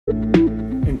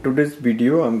In today's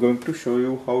video, I'm going to show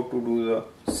you how to do the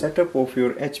setup of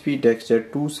your HP DeskJet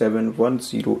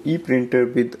 2710e printer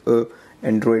with a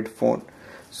Android phone.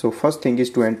 So first thing is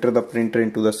to enter the printer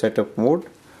into the setup mode.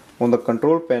 On the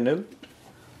control panel,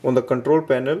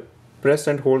 press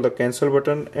and hold the cancel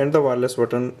button and the wireless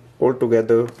button all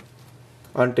together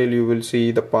until you will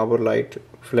see the power light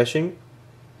flashing.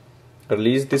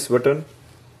 Release this button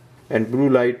and blue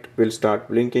light will start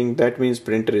blinking. That means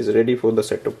printer is ready for the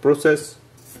setup process.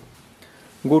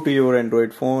 Go to your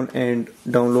Android phone and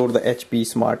download the HP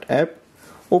Smart app.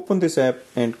 Open this app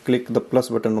and click the plus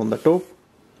button on the top.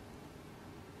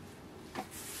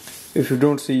 If you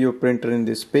don't see your printer in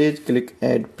this page, click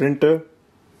add printer.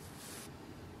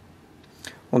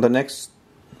 On the next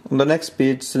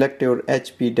page, select your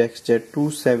HP DeskJet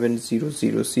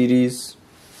 2700 series.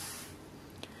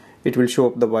 It will show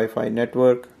up the Wi-Fi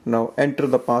network. Now enter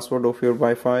the password of your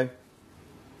Wi-Fi.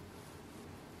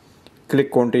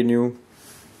 Click continue.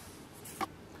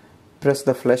 Press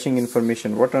the flashing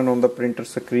information button on the printer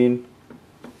screen.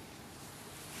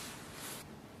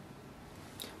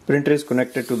 Printer is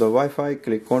connected to the Wi-Fi.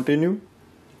 Click continue.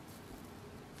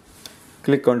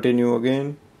 Click continue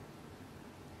again.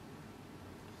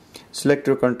 Select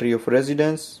your country of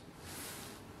residence.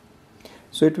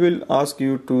 So it will ask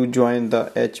you to join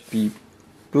the HP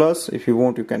Plus. If you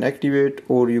want, you can activate,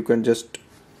 or you can just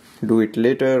do it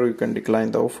later, or you can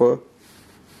decline the offer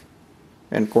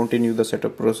and continue the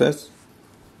setup process.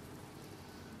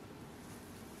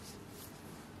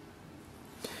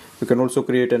 You can also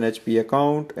create an HP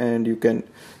account, and you can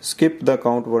skip the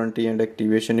account warranty and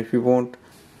activation if you want.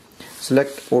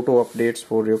 Select auto updates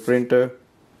for your printer.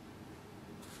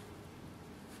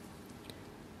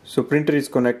 So printer is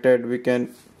connected. We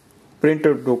can print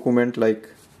a document like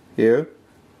here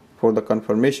for the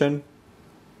confirmation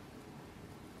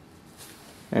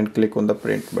and click on the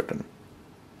print button.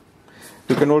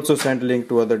 You can also send link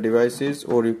to other devices,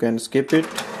 or you can skip it.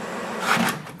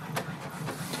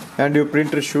 And your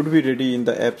printer should be ready in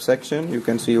the app section. You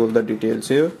can see all the details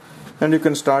here, and you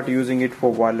can start using it for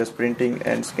wireless printing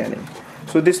and scanning.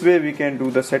 So this way we can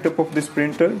do the setup of this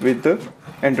printer with the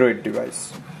Android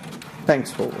device.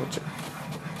 Thanks for watching.